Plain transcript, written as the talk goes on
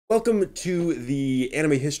Welcome to the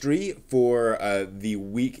anime history for the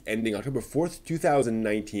week ending October 4th,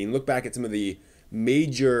 2019. Look back at some of the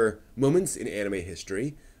major moments in anime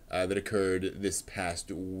history that occurred this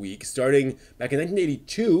past week, starting back in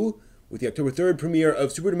 1982 with the October 3rd premiere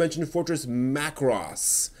of Super Dimension Fortress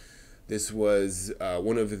Macross. This was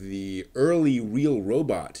one of the early real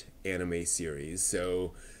robot anime series,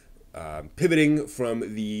 so pivoting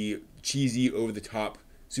from the cheesy, over-the-top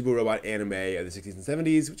super robot anime of the 60s and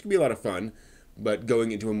 70s, which can be a lot of fun, but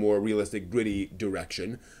going into a more realistic, gritty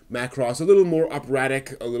direction. Macross, a little more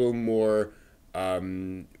operatic, a little more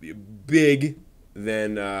big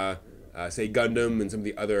than, say, Gundam and some of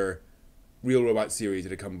the other real robot series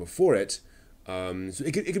that had come before it. So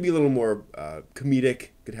it could be a little more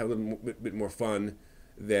comedic, could have a little bit more fun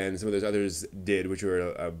than some of those others did, which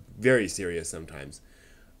were very serious sometimes.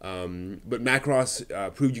 But Macross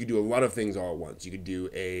proved you could do a lot of things all at once. You could do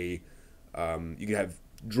you could have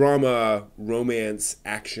drama, romance,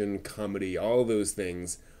 action, comedy, all of those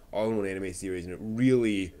things all in one anime series, and it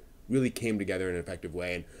really, really came together in an effective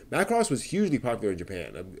way. And Macross was hugely popular in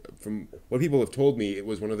Japan. From what people have told me, it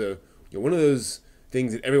was one of those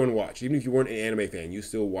things that everyone watched. Even if you weren't an anime fan, you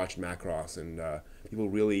still watched Macross, and people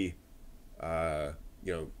really,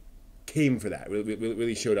 came for that.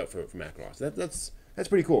 Really showed up for Macross. That's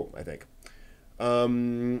pretty cool, I think.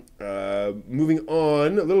 Moving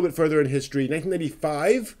on a little bit further in history,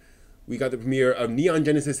 1995, we got the premiere of Neon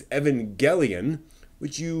Genesis Evangelion,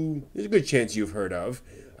 which there's a good chance you've heard of.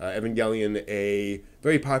 Evangelion, a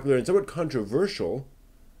very popular and somewhat controversial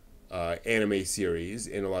anime series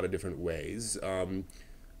in a lot of different ways.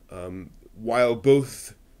 While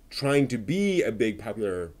both trying to be a big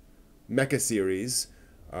popular mecha series,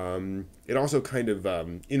 it also kind of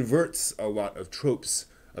inverts a lot of tropes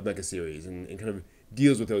of mecha series and kind of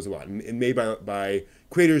deals with those a lot, and made by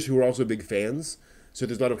creators who are also big fans. So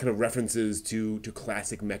there's a lot of kind of references to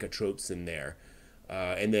classic mecha tropes in there.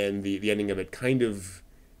 And then the ending of it kind of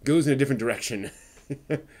goes in a different direction.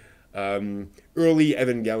 Early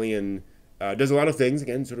Evangelion does a lot of things,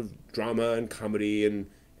 again, sort of drama and comedy and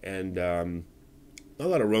not a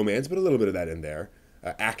lot of romance, but a little bit of that in there.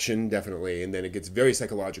 Action, definitely, and then it gets very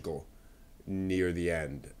psychological near the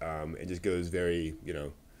end. It just goes very,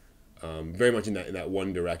 very much in that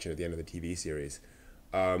one direction at the end of the TV series.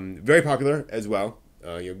 Very popular as well,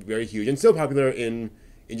 very huge, and still popular in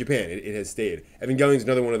Japan. It has stayed. Evangelion is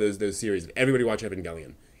another one of those series that everybody watched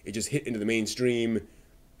Evangelion. It just hit into the mainstream.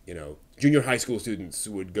 Junior high school students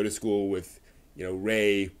would go to school with,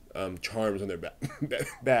 Ray charms on their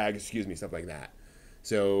bag, stuff like that.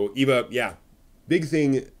 So Eva, yeah. Big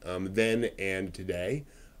thing then and today,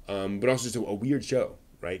 but also just a weird show,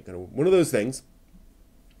 right? Kind of one of those things.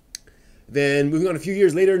 Then moving on a few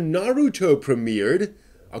years later, Naruto premiered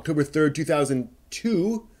October 3rd,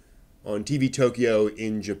 2002 on TV Tokyo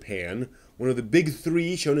in Japan. One of the big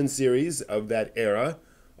three shonen series of that era,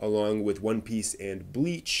 along with One Piece and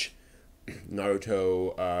Bleach.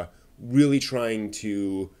 Naruto really trying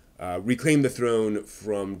to reclaim the throne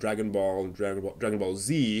from Dragon Ball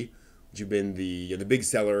Z, which have been the big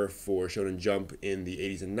seller for Shonen Jump in the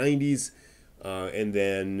 80s and 90s. And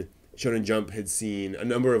then Shonen Jump had seen a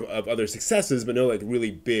number of other successes, but no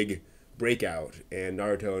really big breakout. And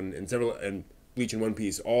Naruto and Bleach and One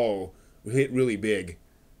Piece all hit really big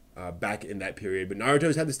back in that period. But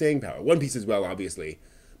Naruto's had the staying power. One Piece as well, obviously.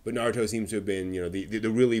 But Naruto seems to have been,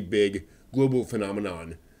 the really big global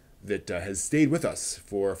phenomenon that has stayed with us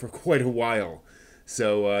for quite a while.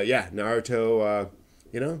 So, Naruto...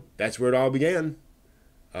 that's where it all began.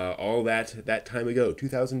 All that time ago,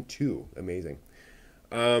 2002. Amazing.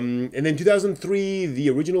 And then 2003, the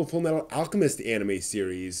original Full Metal Alchemist anime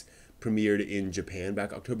series premiered in Japan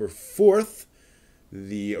back October 4th.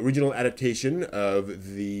 The original adaptation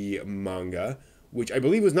of the manga, which I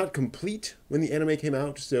believe was not complete when the anime came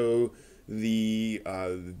out. So the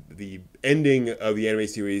ending of the anime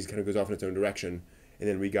series kind of goes off in its own direction. And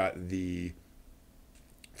then we got the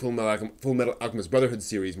Full Metal Alchemist Brotherhood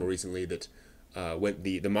series more recently that went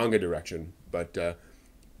the manga direction. But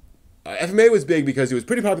FMA was big because it was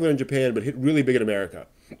pretty popular in Japan, but hit really big in America.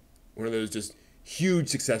 One of those just huge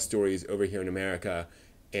success stories over here in America,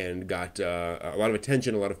 and got a lot of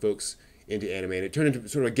attention, a lot of folks into anime. And it turned into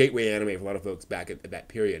sort of a gateway anime for a lot of folks back at that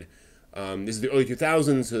period. This is the early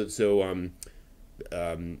 2000s, so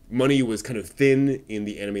money was kind of thin in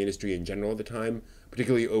the anime industry in general at the time,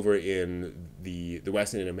 particularly over in the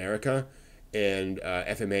West and in America, and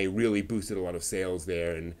FMA really boosted a lot of sales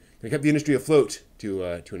there and kept the industry afloat to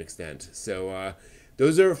an extent. So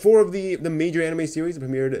those are four of the major anime series that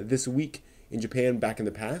premiered this week in Japan back in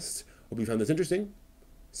the past. Hope you found this interesting.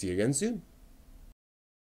 See you again soon.